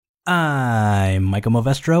I'm Michael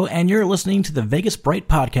Movestro, and you're listening to the Vegas Bright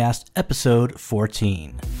Podcast, episode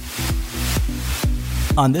 14.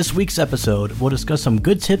 On this week's episode, we'll discuss some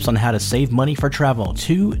good tips on how to save money for travel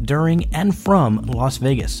to, during, and from Las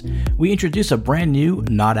Vegas. We introduce a brand new,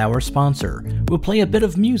 not our sponsor. We'll play a bit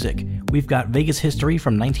of music. We've got Vegas history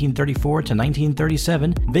from 1934 to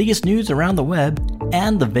 1937, Vegas news around the web,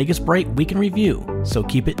 and the Vegas Bright Week in Review. So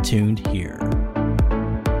keep it tuned here.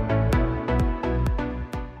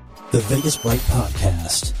 The Vegas Bright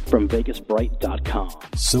Podcast. From VegasBright.com.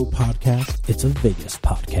 So podcast, it's a Vegas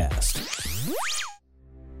podcast.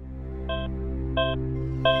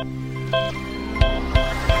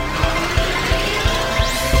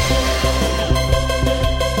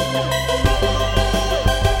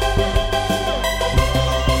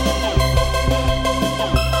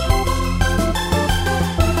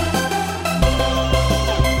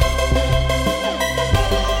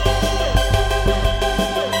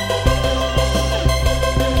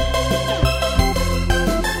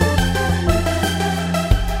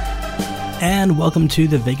 And welcome to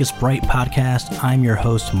the Vegas Bright Podcast. I'm your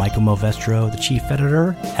host, Michael Movestro, the chief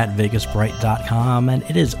editor at VegasBright.com, and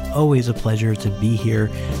it is always a pleasure to be here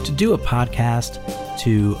to do a podcast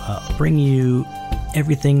to bring you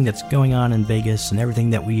everything that's going on in Vegas and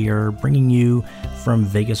everything that we are bringing you from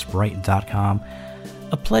VegasBright.com.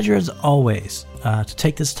 A pleasure as always to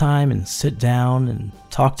take this time and sit down and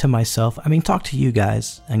talk to myself. Talk to you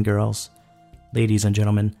guys and girls, ladies and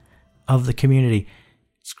gentlemen of the community.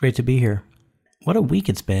 It's great to be here. What a week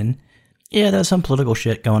it's been. Yeah, there's some political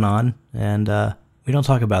shit going on, and we don't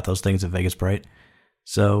talk about those things at Vegas Bright,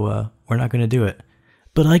 so we're not going to do it.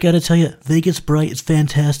 But I gotta tell you, Vegas Bright is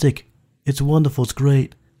fantastic. It's wonderful. It's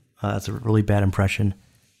great. That's a really bad impression.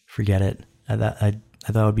 Forget it. I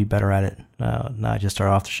thought I would be better at it. No, I just start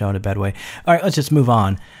off the show in a bad way. All right, let's just move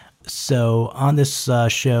on. So on this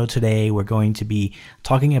show today, we're going to be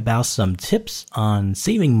talking about some tips on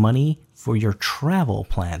saving money for your travel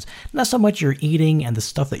plans. Not so much your eating and the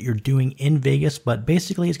stuff that you're doing in Vegas, but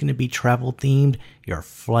basically it's going to be travel themed, your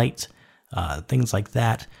flights, things like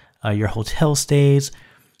that, your hotel stays,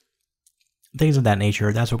 things of that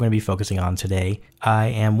nature. That's what we're going to be focusing on today. I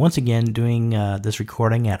am once again doing this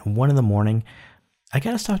recording at 1 in the morning. I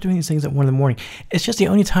got to stop doing these things at 1 in the morning. It's just the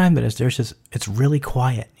only time that it's really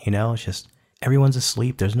quiet, it's just everyone's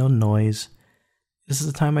asleep. There's no noise. This is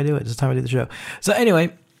the time I do it. This is the time I do the show. So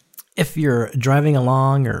anyway, if you're driving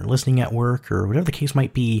along or listening at work or whatever the case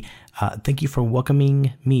might be, thank you for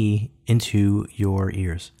welcoming me into your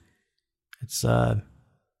ears. It's a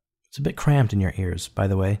bit cramped in your ears, by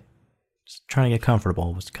the way. Just trying to get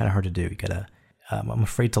comfortable was kind of hard to do. I'm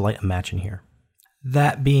afraid to light a match in here.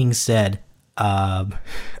 That being said, we're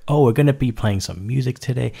going to be playing some music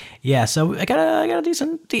today. Yeah, so I got a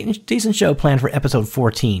decent show planned for episode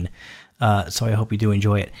 14. So I hope you do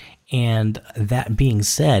enjoy it. And that being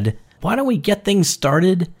said, why don't we get things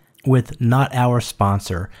started with not our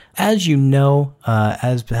sponsor? As you know,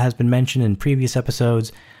 as has been mentioned in previous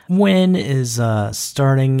episodes, Wynn is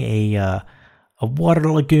starting a water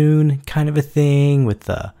lagoon kind of a thing with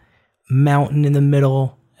a mountain in the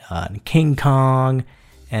middle, and King Kong,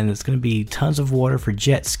 and it's going to be tons of water for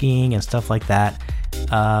jet skiing and stuff like that.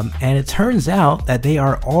 And it turns out that they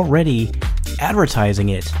are already advertising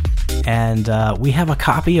it. And we have a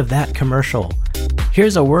copy of that commercial.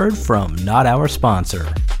 Here's a word from not our sponsor.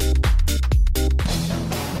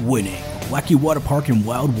 Winning Wacky Water Park in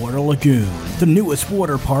Wildwater Lagoon, the newest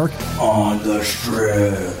water park on the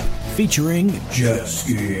Strip, featuring jet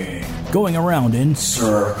skiing, going around in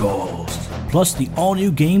circles, plus the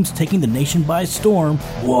all-new games taking the nation by storm,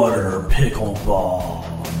 water pickleball,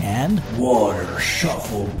 and water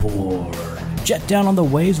shuffleboard. Jet down on the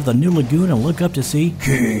waves of the new lagoon and look up to see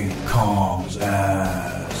King Kong's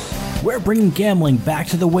ass. We're bringing gambling back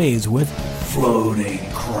to the waves with floating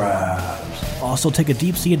crabs. Also take a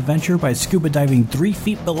deep-sea adventure by scuba diving 3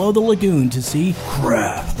 feet below the lagoon to see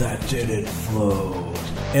crap that didn't float.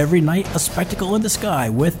 Every night, a spectacle in the sky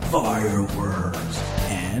with fireworks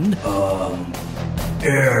and,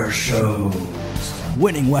 air shows.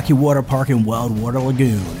 Winning Wacky Water Park in Wildwater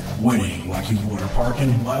Lagoon. Winning Wacky Water Park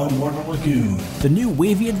in Wildwater Lagoon. The new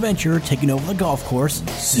wavy adventure taking over the golf course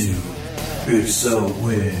soon. It's so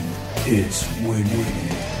win. It's win-win.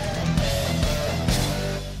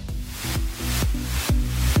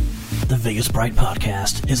 The Vegas Bright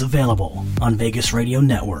Podcast is available on Vegas Radio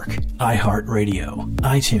Network, iHeartRadio,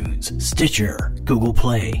 iTunes, Stitcher, Google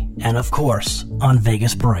Play, and of course, on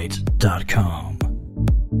VegasBright.com.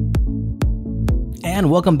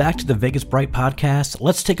 And welcome back to the Vegas Bright Podcast.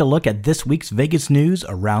 Let's take a look at this week's Vegas news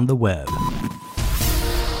around the web.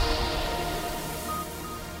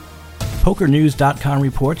 PokerNews.com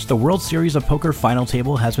reports the World Series of Poker final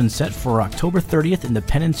table has been set for October 30th in the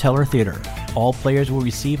Penn and Teller Theater. All players will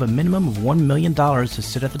receive a minimum of $1 million to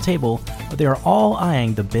sit at the table, but they are all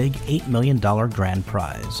eyeing the big $8 million grand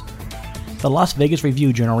prize. The Las Vegas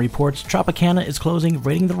Review-Journal reports Tropicana is closing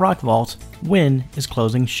Raiding the Rock Vault, Wynn is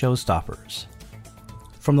closing Showstoppers.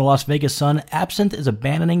 From the Las Vegas Sun, Absinthe is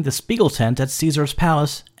abandoning the Spiegel tent at Caesars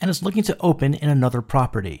Palace and is looking to open in another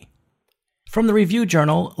property. From the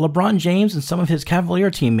Review-Journal, LeBron James and some of his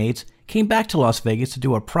Cavalier teammates came back to Las Vegas to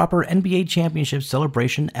do a proper NBA championship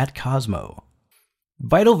celebration at Cosmo.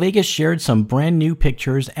 Vital Vegas shared some brand new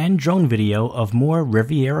pictures and drone video of more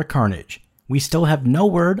Riviera carnage. We still have no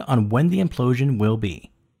word on when the implosion will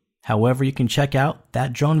be. However, you can check out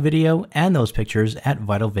that drone video and those pictures at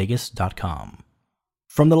vitalvegas.com.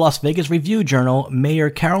 From the Las Vegas Review-Journal, Mayor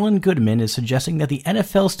Carolyn Goodman is suggesting that the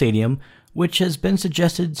NFL stadium, which has been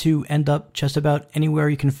suggested to end up just about anywhere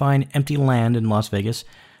you can find empty land in Las Vegas,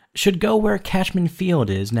 should go where Cashman Field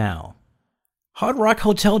is now.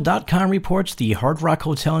 HardRockHotel.com reports the Hard Rock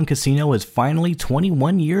Hotel and Casino is finally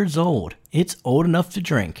 21 years old. It's old enough to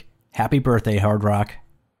drink. Happy birthday, Hard Rock.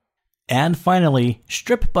 And finally,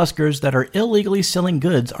 strip buskers that are illegally selling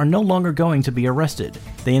goods are no longer going to be arrested.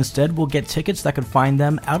 They instead will get tickets that could find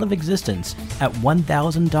them out of existence at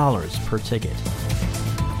 $1,000 per ticket.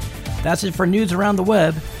 That's it for news around the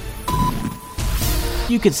web.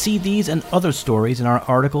 You could see these and other stories in our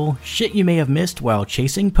article, Shit You May Have Missed While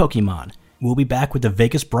Chasing Pokemon. We'll be back with the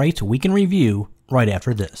Vegas Bright Week in Review right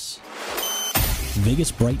after this.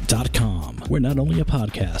 VegasBright.com. We're not only a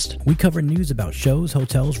podcast. We cover news about shows,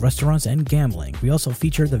 hotels, restaurants, and gambling. We also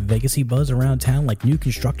feature the Vegas-y buzz around town like new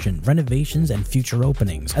construction, renovations, and future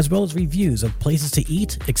openings, as well as reviews of places to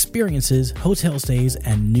eat, experiences, hotel stays,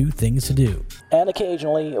 and new things to do. And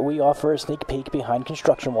occasionally, we offer a sneak peek behind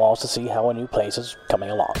construction walls to see how a new place is coming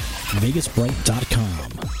along.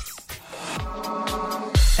 VegasBright.com.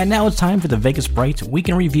 And now it's time for the Vegas Bright Week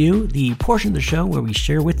in Review, the portion of the show where we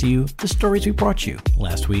share with you the stories we brought you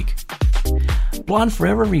last week. Blonde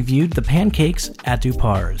Forever reviewed the pancakes at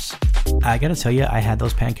Dupar's. I gotta tell you, I had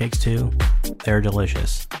those pancakes too. They're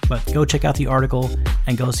delicious. But go check out the article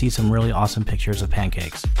and go see some really awesome pictures of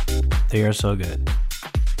pancakes. They are so good.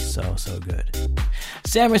 So good.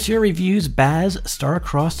 Sam Mercier reviews Baz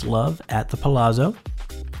Star-Crossed Love at the Palazzo.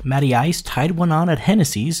 Matty Ice tied one on at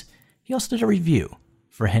Hennessy's. He also did a review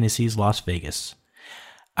for Hennessy's Las Vegas.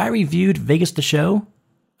 I reviewed Vegas the Show.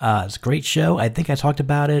 It's a great show. I think I talked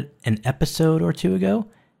about it an episode or two ago.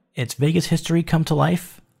 It's Vegas history come to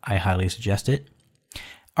life. I highly suggest it.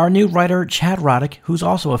 Our new writer, Chad Roddick, who's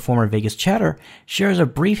also a former Vegas chatter, shares a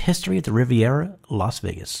brief history of the Riviera, Las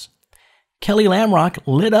Vegas. Kelly Lamrock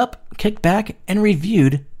lit up, kicked back, and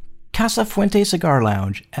reviewed Casa Fuente Cigar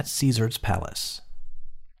Lounge at Caesars Palace.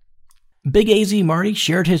 Big AZ Marty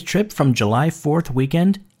shared his trip from July 4th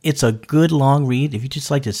weekend. It's a good long read. If you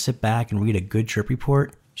just like to sit back and read a good trip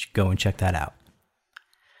report, you should go and check that out.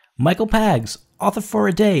 Michael Pags, author for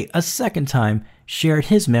a day, a second time, shared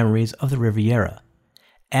his memories of the Riviera.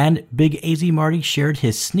 And Big AZ Marty shared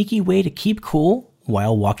his sneaky way to keep cool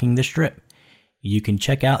while walking the strip. You can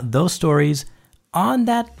check out those stories on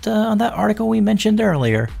that article we mentioned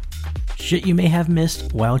earlier. Shit you may have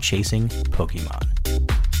missed while chasing Pokemon.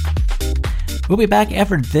 We'll be back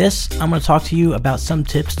after this. I'm going to talk to you about some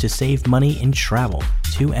tips to save money in travel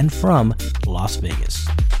to and from Las Vegas.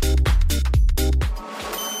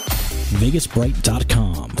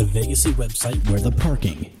 VegasBright.com, the Vegas-y website where the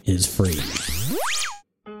parking is free.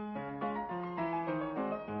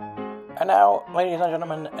 And now, ladies and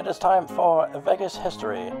gentlemen, it is time for Vegas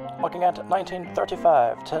history, looking at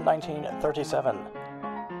 1935 to 1937.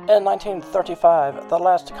 In 1935, the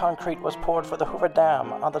last concrete was poured for the Hoover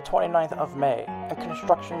Dam on the 29th of May, and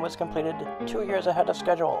construction was completed 2 years ahead of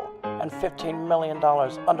schedule and $15 million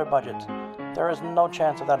under budget. There is no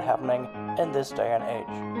chance of that happening in this day and age.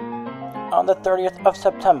 On the 30th of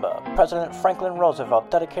September, President Franklin Roosevelt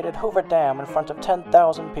dedicated Hoover Dam in front of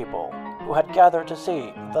 10,000 people who had gathered to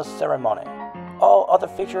see the ceremony. All other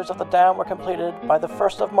features of the dam were completed by the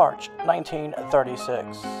 1st of March,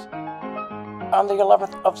 1936. On the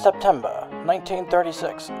 11th of September,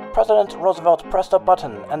 1936, President Roosevelt pressed a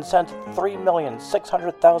button and sent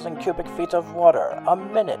 3,600,000 cubic feet of water a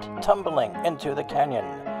minute tumbling into the canyon.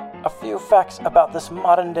 A few facts about this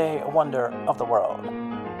modern-day wonder of the world.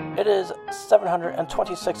 It is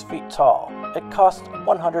 726 feet tall. It cost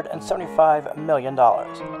 $175 million.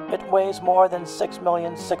 It weighs more than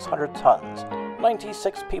 6,600,000 tons.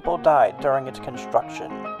 96 people died during its construction.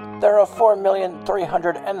 There are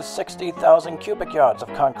 4,360,000 cubic yards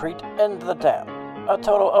of concrete in the dam. A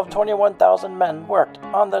total of 21,000 men worked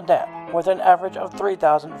on the dam, with an average of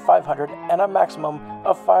 3,500 and a maximum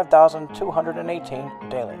of 5,218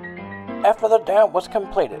 daily. After the dam was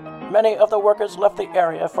completed, many of the workers left the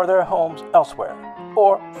area for their homes elsewhere,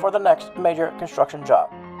 or for the next major construction job.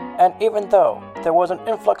 And even though there was an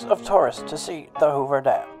influx of tourists to see the Hoover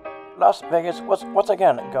Dam, Las Vegas was once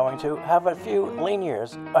again going to have a few lean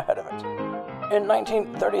years ahead of it. In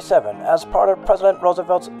 1937, as part of President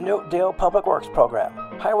Roosevelt's New Deal Public Works program,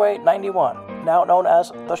 Highway 91, now known as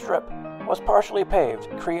the Strip, was partially paved,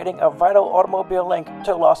 creating a vital automobile link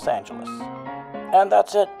to Los Angeles. And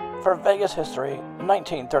that's it for Vegas history,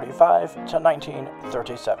 1935 to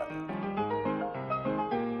 1937.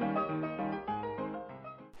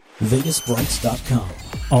 VegasBrights.com.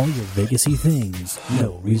 All your Vegas-y things,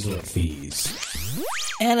 no resort fees.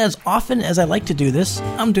 And as often as I like to do this,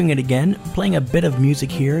 I'm doing it again, playing a bit of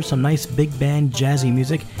music here, some nice big band jazzy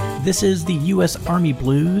music. This is the U.S. Army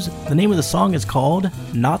Blues. The name of the song is called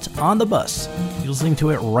Not on the Bus. You're listening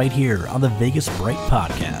to it right here on the Vegas Bright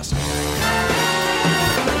Podcast.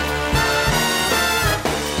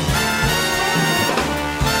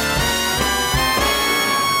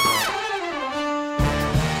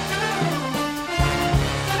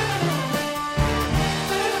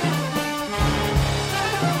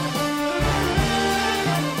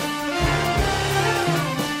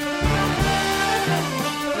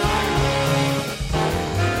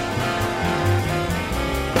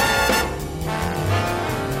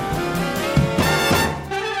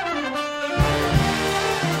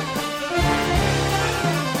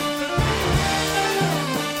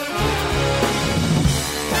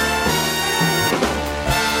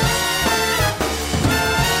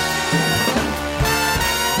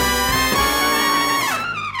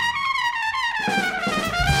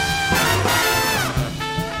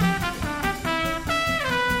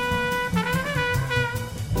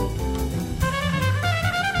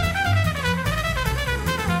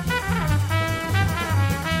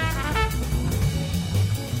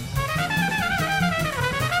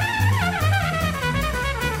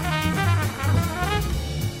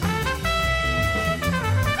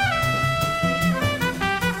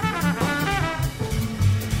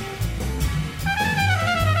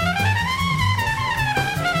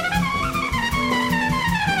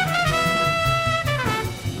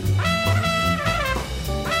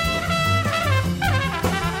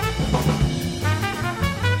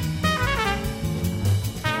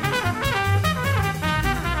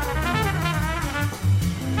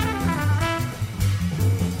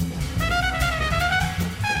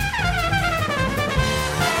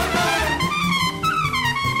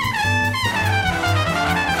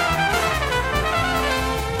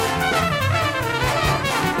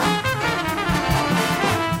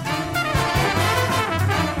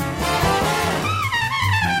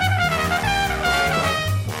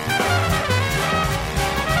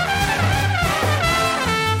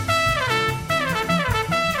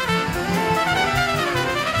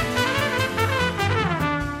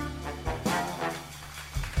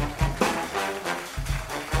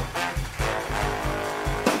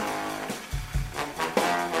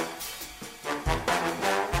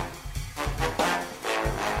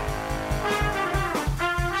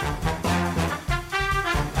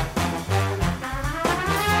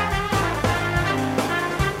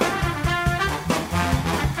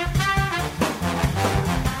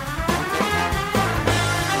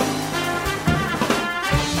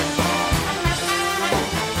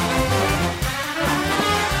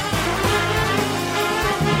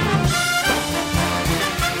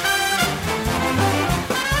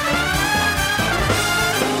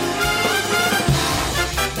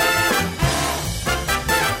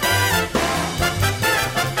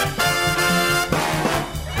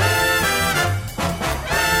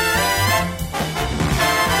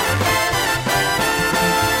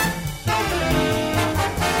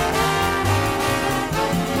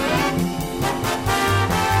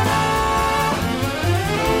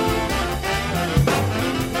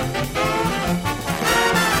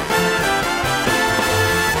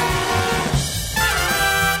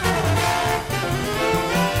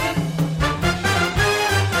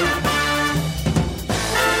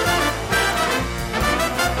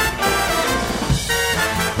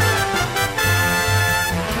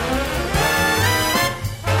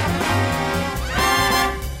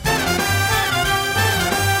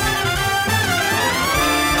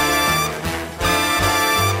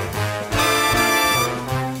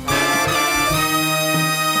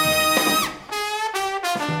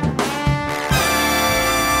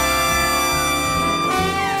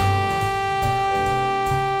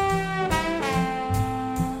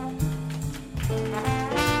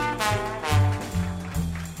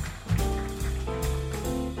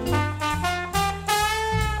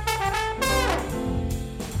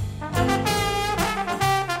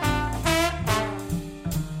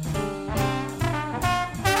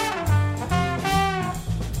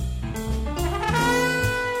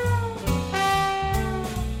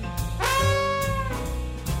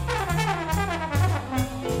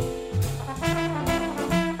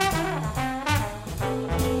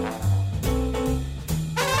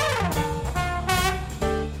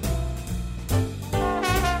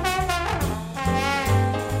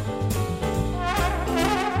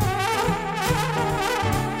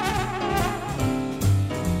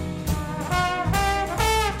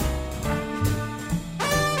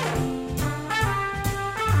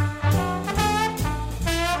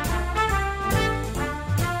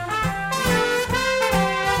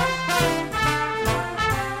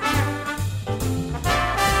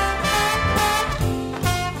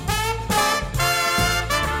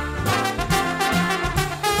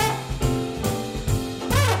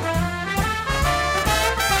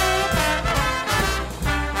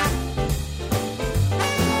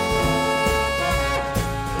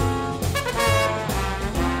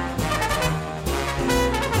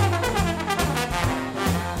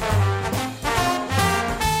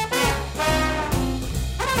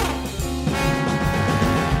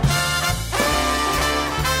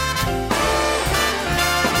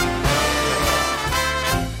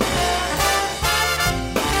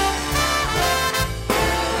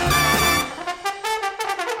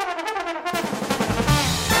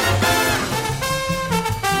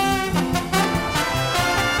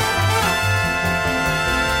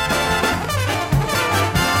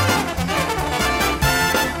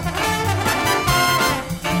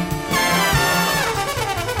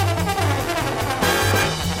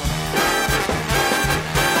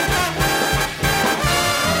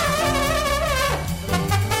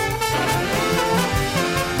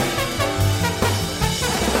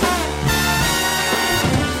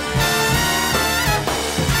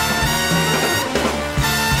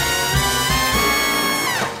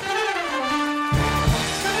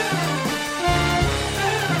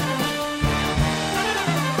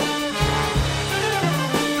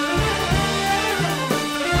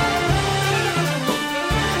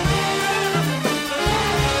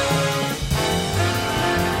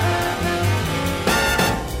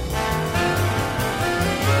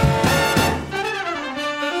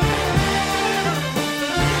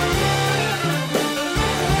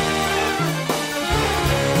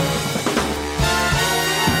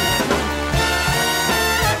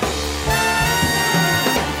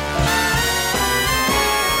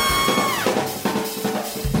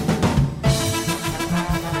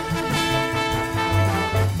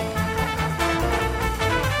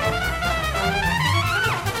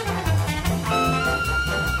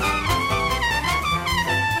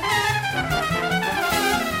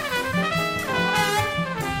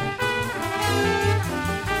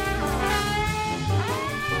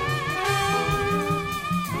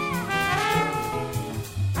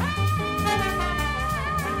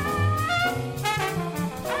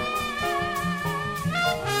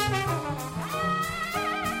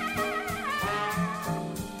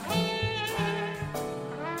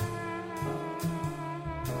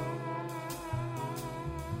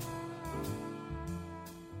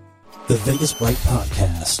 The Vegas Bright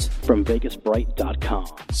Podcast from VegasBright.com.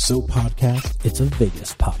 So podcast, it's a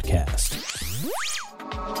Vegas podcast.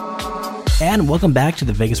 And welcome back to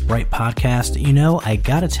the Vegas Bright Podcast. You know, I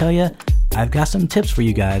gotta tell you, I've got some tips for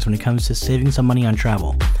you guys when it comes to saving some money on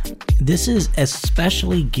travel. This is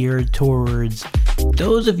especially geared towards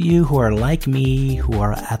those of you who are like me, who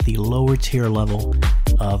are at the lower tier level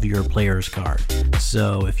of your player's card.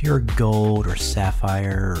 So if you're gold or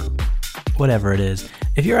sapphire or whatever it is,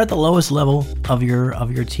 if you're at the lowest level of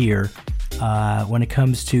your tier, when it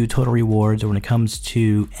comes to total rewards or when it comes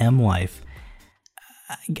to M Life,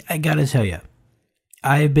 I gotta tell you,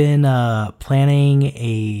 I've been planning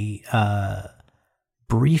a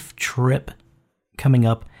brief trip coming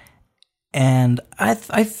up, and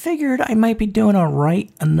I figured I might be doing all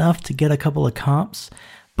right enough to get a couple of comps,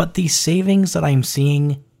 but the savings that I'm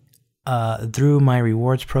seeing through my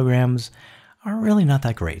rewards programs are really not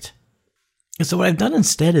that great. So what I've done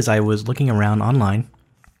instead is I was looking around online,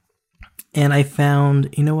 and I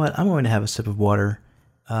found, you know what, I'm going to have a sip of water.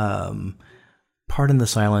 Pardon the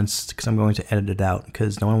silence, because I'm going to edit it out,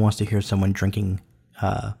 because no one wants to hear someone drinking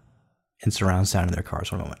in surround sound in their cars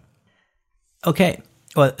for a moment. Okay,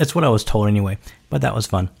 well, that's what I was told anyway, but that was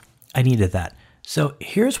fun. I needed that. So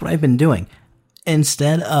here's what I've been doing.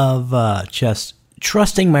 Instead of just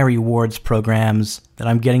trusting my rewards programs that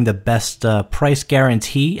I'm getting the best price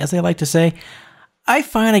guarantee, as they like to say, I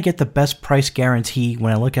find I get the best price guarantee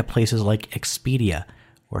when I look at places like Expedia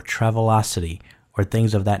or Travelocity or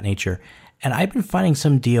things of that nature. And I've been finding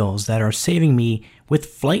some deals that are saving me, with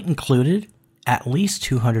flight included, at least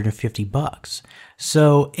 $250.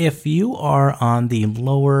 So if you are on the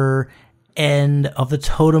lower end of the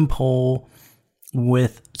totem pole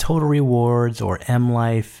with total rewards or M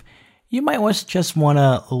Life, you might just want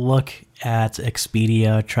to look at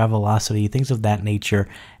Expedia, Travelocity, things of that nature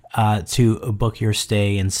to book your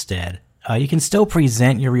stay instead. You can still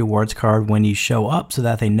present your rewards card when you show up so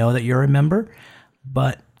that they know that you're a member,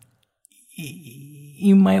 but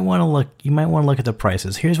you might want to look. You might want to look at the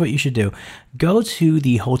prices. Here's what you should do: go to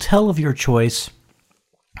the hotel of your choice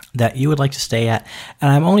that you would like to stay at.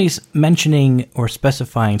 And I'm only mentioning or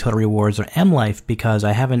specifying Total Rewards or M Life because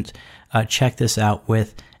I haven't checked this out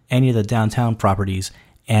with any of the downtown properties,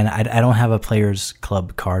 and I don't have a Players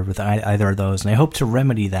Club card with either of those, and I hope to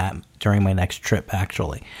remedy that during my next trip,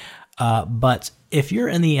 actually. But if you're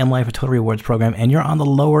in the M Life or Total Rewards program and you're on the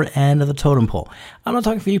lower end of the totem pole, I'm not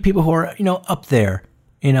talking for you people who are, up there.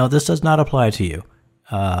 This does not apply to you.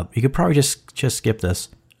 You could probably just skip this.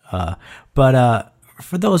 But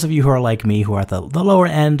for those of you who are like me, who are at the lower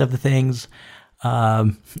end of the things, who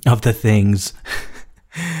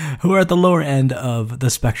are at the lower end of the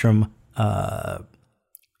spectrum,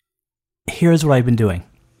 here's what I've been doing.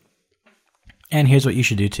 And here's what you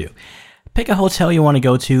should do too. Pick a hotel you want to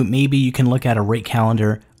go to. Maybe you can look at a rate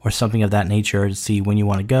calendar or something of that nature to see when you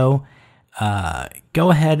want to go.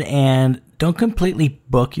 Go ahead and don't completely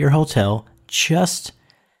book your hotel. Just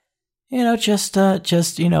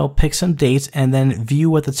pick some dates and then view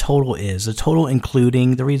what the total is. The total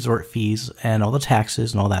including the resort fees and all the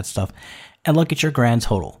taxes and all that stuff. And look at your grand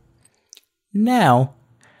total. Now,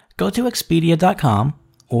 go to Expedia.com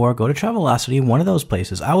or go to Travelocity, one of those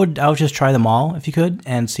places. I would just try them all if you could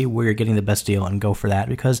and see where you're getting the best deal and go for that,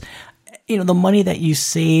 because the money that you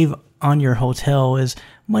save on your hotel is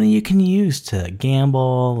money you can use to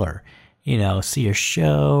gamble or see a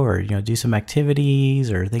show or do some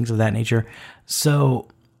activities or things of that nature. So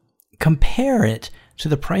compare it to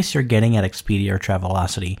the price you're getting at Expedia or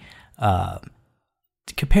Travelocity.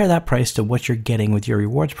 Compare that price to what you're getting with your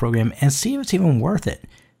rewards program and see if it's even worth it.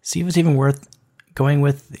 See if it's even worth going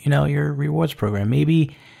with, your rewards program.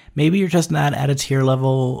 Maybe you're just not at a tier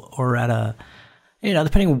level or at a,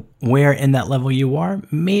 depending where in that level you are,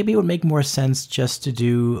 maybe it would make more sense just to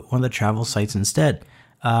do one of the travel sites instead.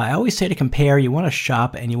 I always say to compare. You want to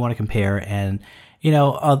shop and you want to compare. And,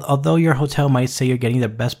 although your hotel might say you're getting the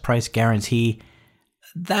best price guarantee,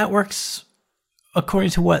 that works according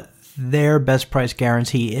to what their best price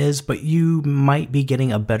guarantee is, but you might be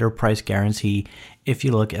getting a better price guarantee if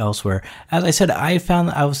you look elsewhere. As I said, I found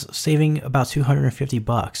that I was saving about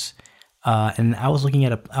 $250, and I was looking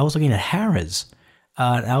at Harrah's.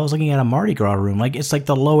 I was looking at a Mardi Gras room. It's like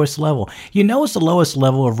the lowest level. It's the lowest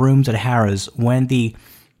level of rooms at Harrah's when the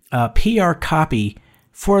PR copy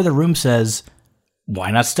for the room says,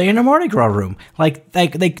 "Why not stay in a Mardi Gras room?"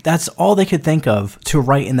 That's all they could think of to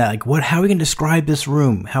write in that. How are we going to describe this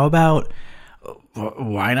room? How about,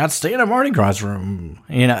 why not stay in a Mardi Gras room?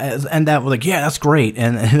 And that was yeah, that's great.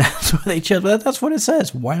 And that's what they chose. That's what it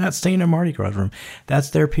says. Why not stay in a Mardi Gras room? That's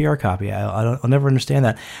their PR copy. I'll never understand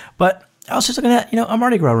that. But I was just looking at, a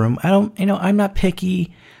Mardi Gras room. I'm not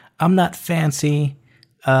picky. I'm not fancy.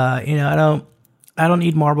 I don't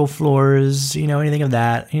need marble floors, anything of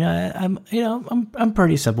that. I'm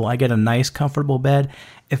pretty simple. I get a nice, comfortable bed.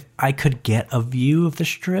 If I could get a view of the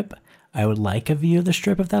Strip, I would like a view of the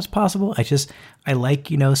Strip if that's possible. I like,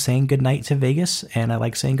 saying goodnight to Vegas, and I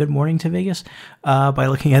like saying good morning to Vegas by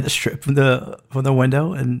looking at the Strip from the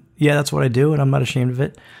window. And yeah, that's what I do, and I'm not ashamed of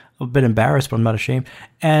it. I'm a bit embarrassed, but I'm not ashamed.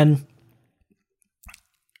 And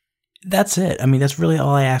that's it. I mean, that's really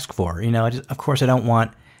all I ask for. Of course, I don't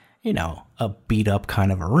want, a beat up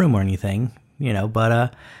kind of a room or anything,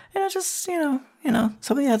 but, just,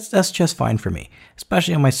 something that's just fine for me,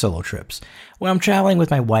 especially on my solo trips. When I'm traveling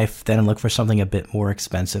with my wife, then I look for something a bit more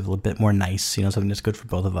expensive, a bit more nice, something that's good for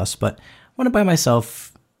both of us. But when I'm by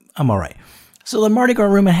myself, I'm all right. So the Mardi Gras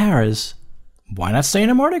room at Harrah's, why not stay in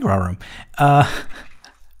a Mardi Gras room?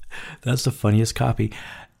 That's the funniest copy.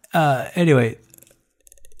 Anyway,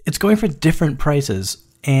 it's going for different prices,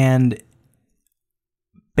 and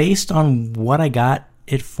based on what I got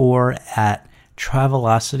it for at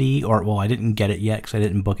Travelocity, I didn't get it yet because I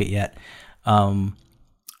didn't book it yet.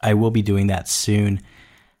 I will be doing that soon.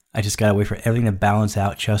 I just gotta wait for everything to balance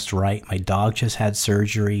out just right. My dog just had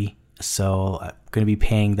surgery, so I'm gonna be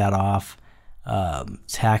paying that off.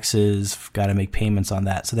 Taxes, gotta make payments on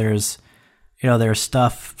that. So there's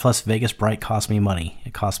stuff. Plus Vegas Bright costs me money.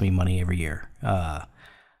 It costs me money every year.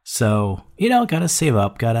 So, gotta save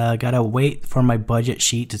up, gotta wait for my budget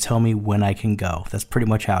sheet to tell me when I can go. That's pretty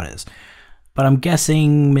much how it is. But I'm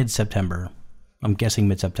guessing mid-September.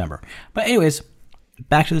 But anyways,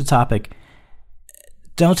 back to the topic.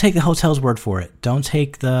 Don't take the hotel's word for it. Don't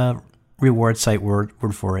take the reward site word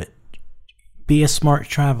for it. Be a smart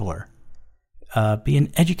traveler. Be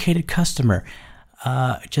an educated customer.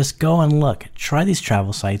 Just go and look. Try these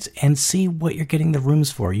travel sites and see what you're getting the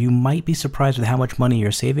rooms for. You might be surprised with how much money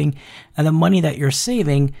you're saving. And the money that you're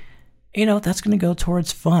saving, that's going to go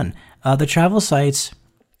towards fun. The travel sites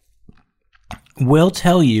will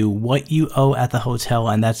tell you what you owe at the hotel,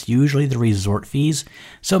 and that's usually the resort fees.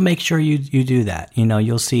 So make sure you do that.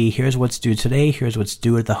 You'll see here's what's due today, here's what's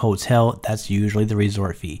due at the hotel. That's usually the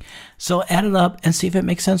resort fee. So add it up and see if it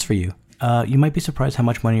makes sense for you. You might be surprised how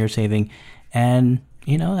much money you're saving, and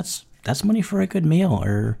that's money for a good meal,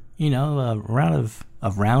 or a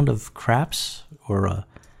round of craps, or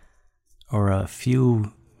a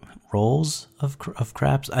few rolls of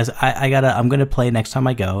craps. I'm gonna play next time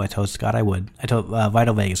I go. I told Scott I would. I told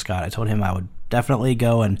Vital Vegas Scott. I told him I would definitely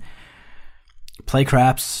go and play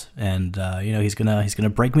craps, and he's gonna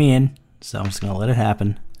break me in. So I'm just gonna let it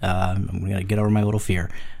happen. I'm gonna get over my little fear.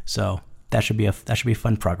 So that should be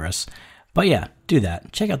fun progress. But yeah, do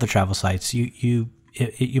that. Check out the travel sites. You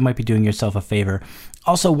might be doing yourself a favor.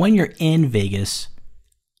 Also, when you're in Vegas,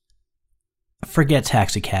 forget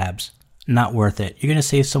taxi cabs. Not worth it. You're going to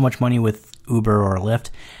save so much money with Uber or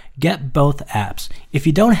Lyft. Get both apps. If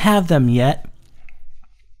you don't have them yet,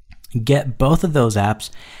 get both of those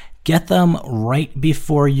apps. Get them right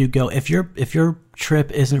before you go. If your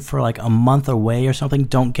trip isn't for like a month away or something,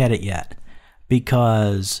 don't get it yet,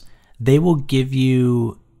 because they will give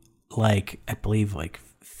you I believe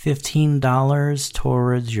 $15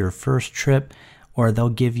 towards your first trip, or they'll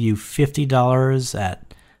give you $50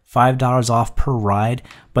 at $5 off per ride,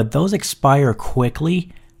 but those expire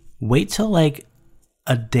quickly. Wait till a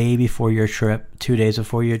day before your trip, 2 days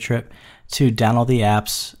before your trip, to download the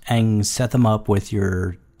apps and set them up with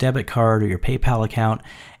your debit card or your PayPal account.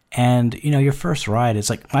 And, your first ride,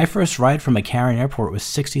 it's my first ride from McCarran Airport was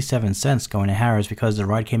 67 cents going to Harrah's, because the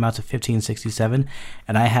ride came out to $15.67,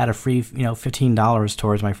 and I had a free, $15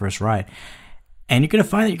 towards my first ride. And you're going to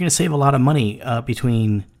find that you're going to save a lot of money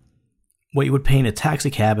between what you would pay in a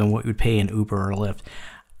taxi cab and what you would pay in Uber or Lyft.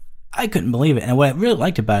 I couldn't believe it. And what I really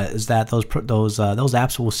liked about it is that those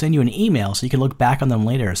apps will send you an email so you can look back on them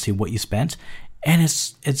later and see what you spent. And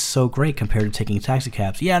it's so great compared to taking taxi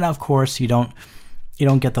cabs. Yeah, now of course you don't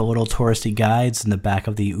get the little touristy guides in the back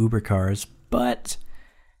of the Uber cars, but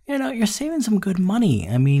you're saving some good money.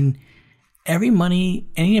 I mean,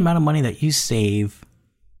 any amount of money that you save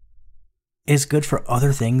is good for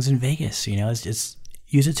other things in Vegas. It's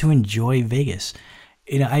use it to enjoy Vegas.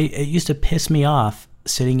 It used to piss me off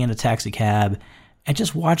sitting in a taxi cab and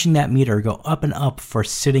just watching that meter go up and up for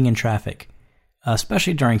sitting in traffic,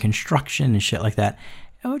 especially during construction and shit like that.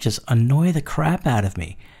 It would just annoy the crap out of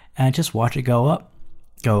me. And I just watch it go up.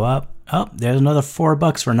 Oh, there's another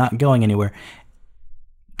 $4 for not going anywhere.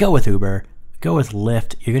 Go with Uber. Go with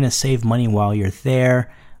Lyft. You're going to save money while you're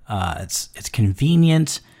there. It's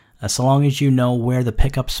convenient. So long as you know where the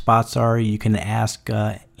pickup spots are, you can ask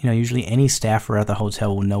usually any staffer at the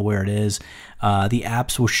hotel will know where it is. The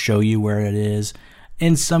apps will show you where it is.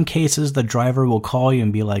 In some cases, the driver will call you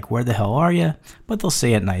and be like, where the hell are you? But they'll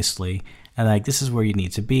say it nicely. And like, this is where you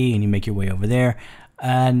need to be, and you make your way over there.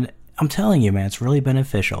 And I'm telling you, man, it's really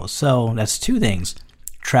beneficial. So that's two things.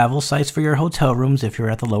 Travel sites for your hotel rooms if you're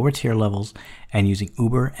at the lower tier levels, and using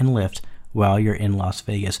Uber and Lyft while you're in Las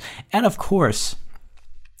Vegas. And of course,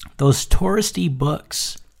 those touristy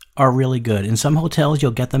books are really good. In some hotels,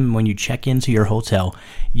 you'll get them when you check into your hotel.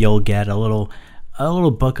 You'll get a little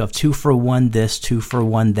book of 2 for 1 this, 2 for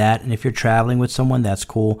 1 that. And if you're traveling with someone, that's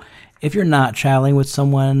cool. If you're not traveling with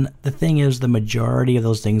someone, the thing is the majority of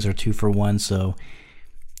those things are 2 for 1. So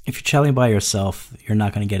if you're traveling by yourself, you're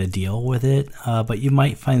not going to get a deal with it, but you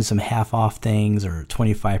might find some half-off things or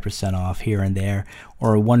 25% off here and there,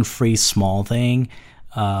 or one free small thing,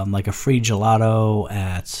 like a free gelato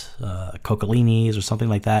at Coccolini's or something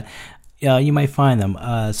like that. You might find them,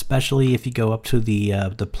 especially if you go up to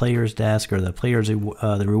the players desk or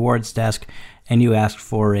the rewards desk, and you ask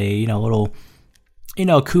for a little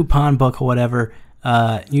coupon book or whatever.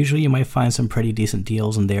 Usually you might find some pretty decent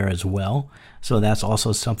deals in there as well. So that's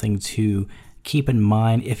also something to keep in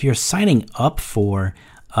mind. If you're signing up for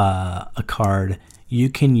a card,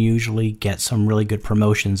 you can usually get some really good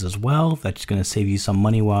promotions as well. That's going to save you some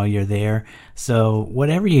money while you're there. So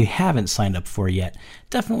whatever you haven't signed up for yet,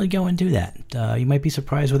 definitely go and do that. You might be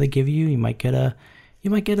surprised what they give you. You might get a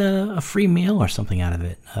free meal or something out of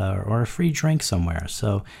it, or a free drink somewhere.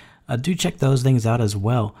 So do check those things out as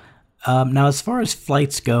well. Now, as far as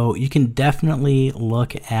flights go, you can definitely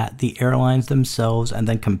look at the airlines themselves and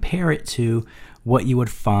then compare it to what you would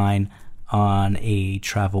find on a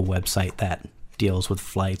travel website that deals with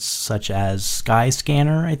flights, such as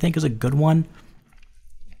Skyscanner, I think is a good one.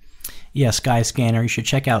 Yeah, Skyscanner. You should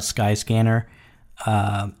check out Skyscanner.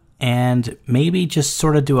 And maybe just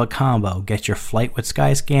sort of do a combo. Get your flight with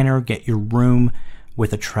Skyscanner, get your room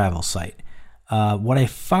with a travel site. What I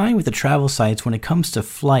find with the travel sites when it comes to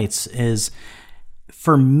flights is,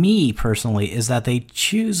 for me personally, is that they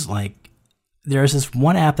choose, like, there's this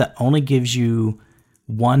one app that only gives you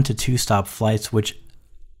 1 to 2 stop flights, which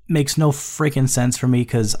makes no freaking sense for me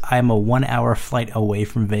because I'm a 1 hour flight away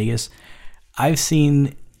from Vegas. I've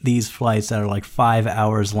seen these flights that are like 5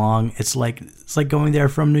 hours long. It's like going there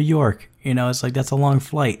from New York. It's like, that's a long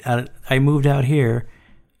flight. I moved out here.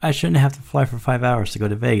 I shouldn't have to fly for 5 hours to go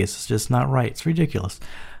to Vegas. It's just not right. It's ridiculous.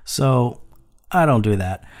 So I don't do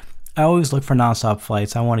that. I always look for nonstop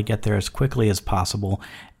flights. I want to get there as quickly as possible.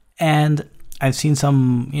 And I've seen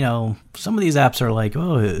some of these apps are like,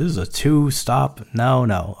 oh, this is a 2-stop.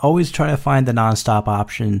 No. Always try to find the nonstop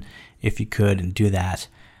option if you could and do that.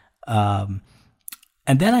 And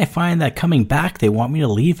then I find that coming back, they want me to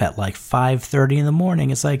leave at like 5:30 in the morning.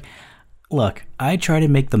 It's like, look, I try to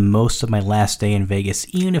make the most of my last day in Vegas,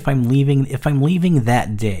 even if I'm leaving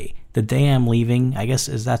that day. The day I'm leaving, I guess,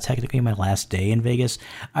 is that technically my last day in Vegas?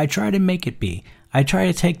 I try to make it be. I try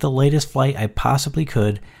to take the latest flight I possibly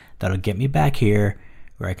could that'll get me back here,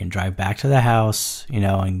 where I can drive back to the house,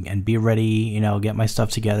 and be ready, get my stuff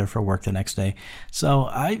together for work the next day. So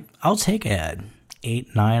I'll take a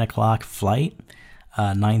 8, 9 o'clock flight,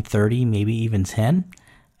 9:30, maybe even 10.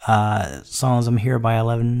 As long as I'm here by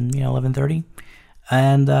 11:30,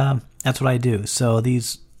 and that's what I do. So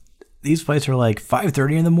these flights are like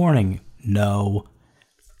 5:30 in the morning, no,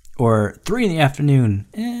 or 3 in the afternoon,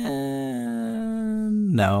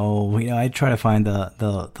 no. I try to find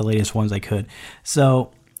the latest ones I could.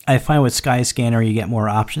 So I find with Skyscanner you get more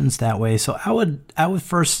options that way. So I would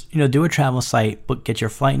first do a travel site, but get your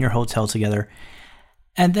flight and your hotel together,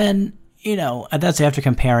 and then that's after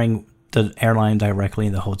comparing the airline directly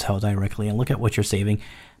and the hotel directly, and look at what you're saving.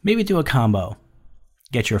 Maybe do a combo.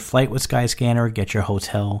 Get your flight with Skyscanner, get your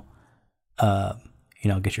hotel,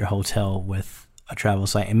 with a travel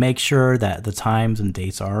site, and make sure that the times and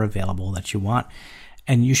dates are available that you want,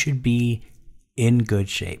 and you should be in good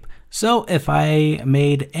shape. So if I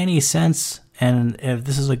made any sense, and if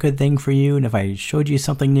this is a good thing for you, and if I showed you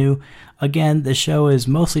something new, again, the show is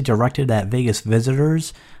mostly directed at Vegas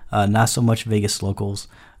visitors, not so much Vegas locals.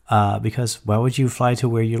 Because why would you fly to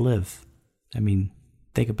where you live? I mean,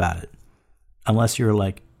 think about it. Unless you're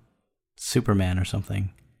like Superman or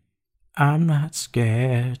something. I'm not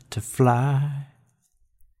scared to fly.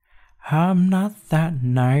 I'm not that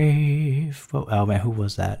naive. Oh man, who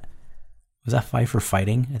was that? Was that Fight for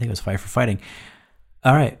Fighting? I think it was Fight for Fighting.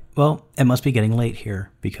 All right. Well, it must be getting late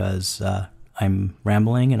here because I'm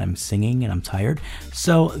rambling and I'm singing and I'm tired.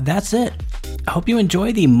 So that's it. I hope you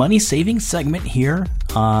enjoy the money saving segment here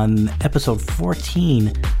on episode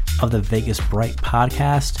 14 of the Vegas Bright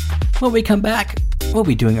podcast. When we come back, We'll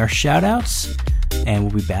be doing our shout outs, and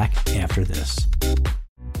we'll be back after this.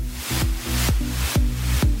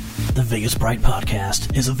 The Vegas Bright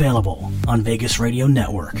Podcast is available on Vegas Radio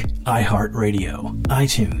Network, iHeartRadio,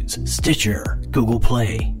 iTunes, Stitcher, Google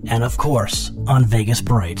Play, and of course, on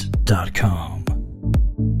VegasBright.com.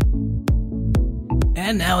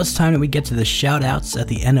 And now it's time that we get to the shout-outs at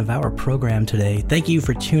the end of our program today. Thank you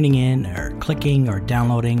for tuning in, or clicking, or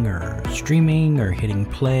downloading, or streaming, or hitting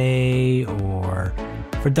play, or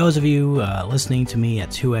for those of you listening to me at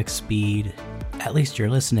 2x speed, at least you're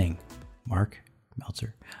listening, Mark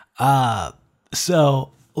Meltzer.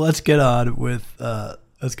 So let's get on with the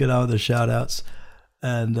shout-outs,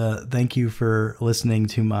 and thank you for listening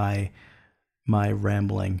to my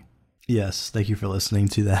rambling. Yes, thank you for listening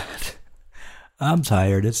to that. I'm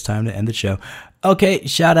tired. It's time to end the show. Okay,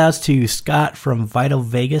 shout outs to Scott from Vital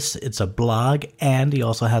Vegas. It's a blog, and he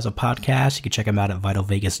also has a podcast. You can check him out at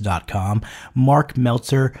vitalvegas.com. Mark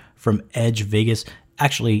Meltzer from Edge Vegas.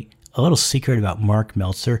 Actually, a little secret about Mark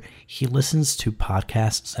Meltzer. He listens to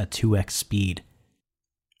podcasts at 2x speed.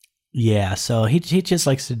 Yeah, so he just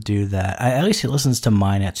likes to do that. At least he listens to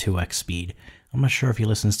mine at 2x speed. I'm not sure if he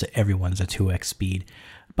listens to everyone's at 2x speed.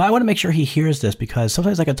 But I want to make sure he hears this, because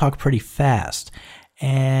sometimes I can talk pretty fast.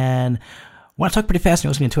 And when I talk pretty fast and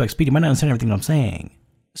you're listening to 2x speed, you might not understand everything that I'm saying.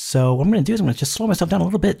 So what I'm going to do is I'm going to just slow myself down a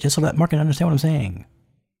little bit, just so that Mark can understand what I'm saying.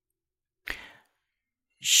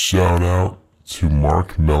 Shout out to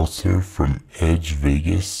Mark Meltzer from Edge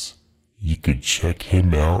Vegas. You could check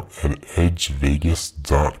him out at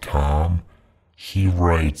edgevegas.com. He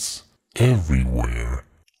writes everywhere,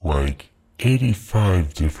 like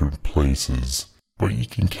 85 different places. But you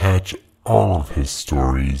can catch all of his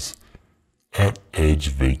stories at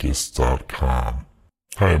edgevegas.com.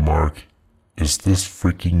 Hi, Mark. Is this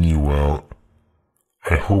freaking you out?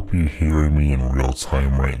 I hope you're hearing me in real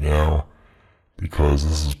time right now, because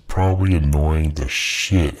this is probably annoying the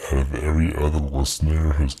shit out of every other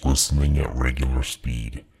listener who's listening at regular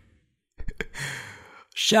speed.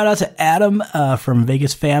 Shout out to Adam from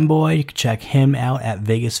Vegas Fanboy. You can check him out at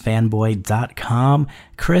vegasfanboy.com.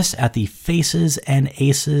 Chris at the Faces and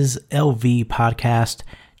Aces LV podcast.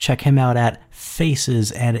 Check him out at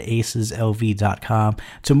facesandaceslv.com.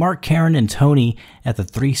 To Mark, Karen, and Tony at the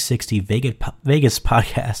 360 Vegas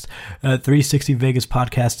podcast,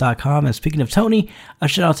 360vegaspodcast.com. And speaking of Tony, a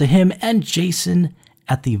shout out to him and Jason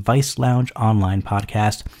at the Vice Lounge online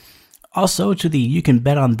podcast. Also to the You Can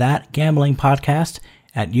Bet on That gambling podcast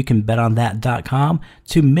at youcanbetonThat.com,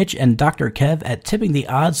 to Mitch and Dr. Kev at Tipping the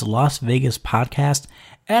Odds Las Vegas podcast,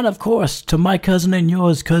 and of course to my cousin and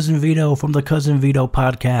yours, Cousin Vito from the Cousin Vito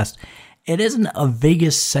podcast. It isn't a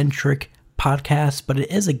Vegas-centric podcast, but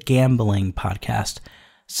it is a gambling podcast,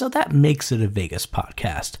 so that makes it a Vegas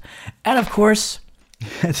podcast. And of course,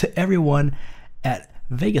 to everyone at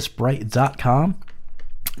VegasBright.com,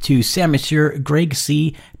 to Sam Monsieur, Greg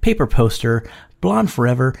C., Paper Poster, Blonde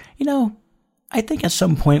Forever. You know, I think at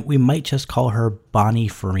some point we might just call her Bonnie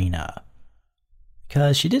Farina,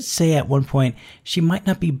 because she did say at one point she might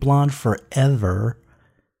not be blonde forever,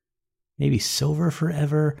 maybe silver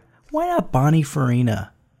forever. Why not Bonnie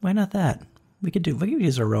Farina? Why not that? We could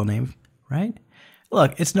use her real name, right?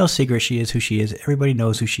 Look, it's no secret she is who she is. Everybody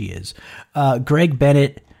knows who she is. Greg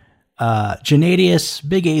Bennett, Janadius,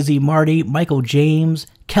 Big AZ Marty, Michael James,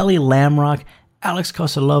 Kelly Lamrock, Alex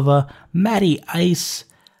Kosalova, Maddie Ice,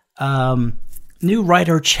 new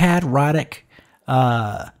writer Chad Roddick,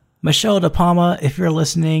 Michelle De Palma, if you're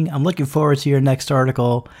listening, I'm looking forward to your next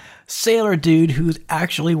article. Sailor Dude, who's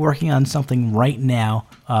actually working on something right now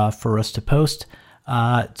for us to post.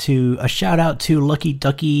 To a shout out to Lucky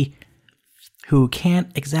Ducky, who can't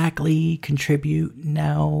exactly contribute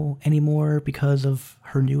now anymore because of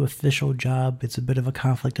her new official job. It's a bit of a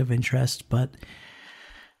conflict of interest, but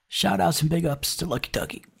shout outs and big ups to Lucky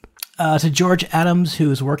Ducky. To George Adams, who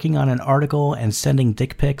is working on an article and sending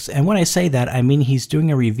dick pics. And when I say that, I mean he's doing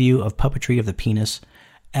a review of Puppetry of the Penis,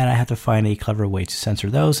 and I have to find a clever way to censor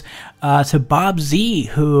those. To Bob Z,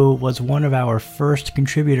 who was one of our first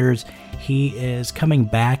contributors. He is coming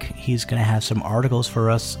back. He's going to have some articles for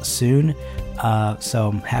us soon, so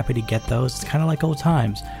I'm happy to get those. It's kind of like old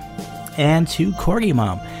times. And to Corgi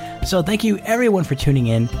Mom. So thank you, everyone, for tuning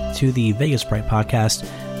in to the Vegas Bright Podcast.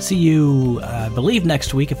 See you, I believe,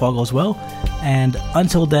 next week if all goes well. And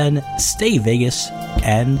until then, stay Vegas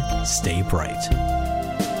and stay bright.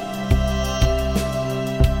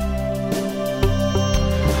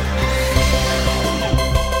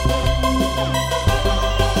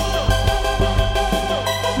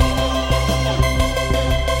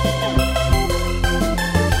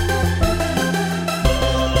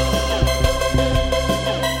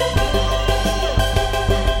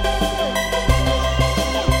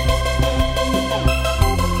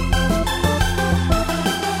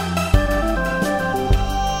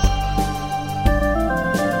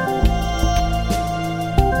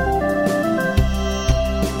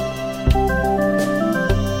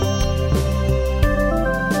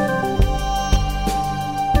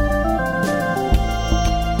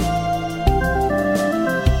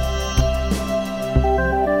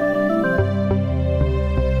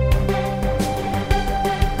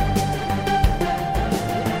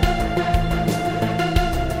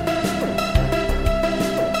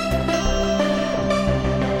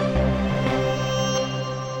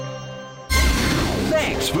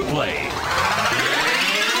 Thanks for playing.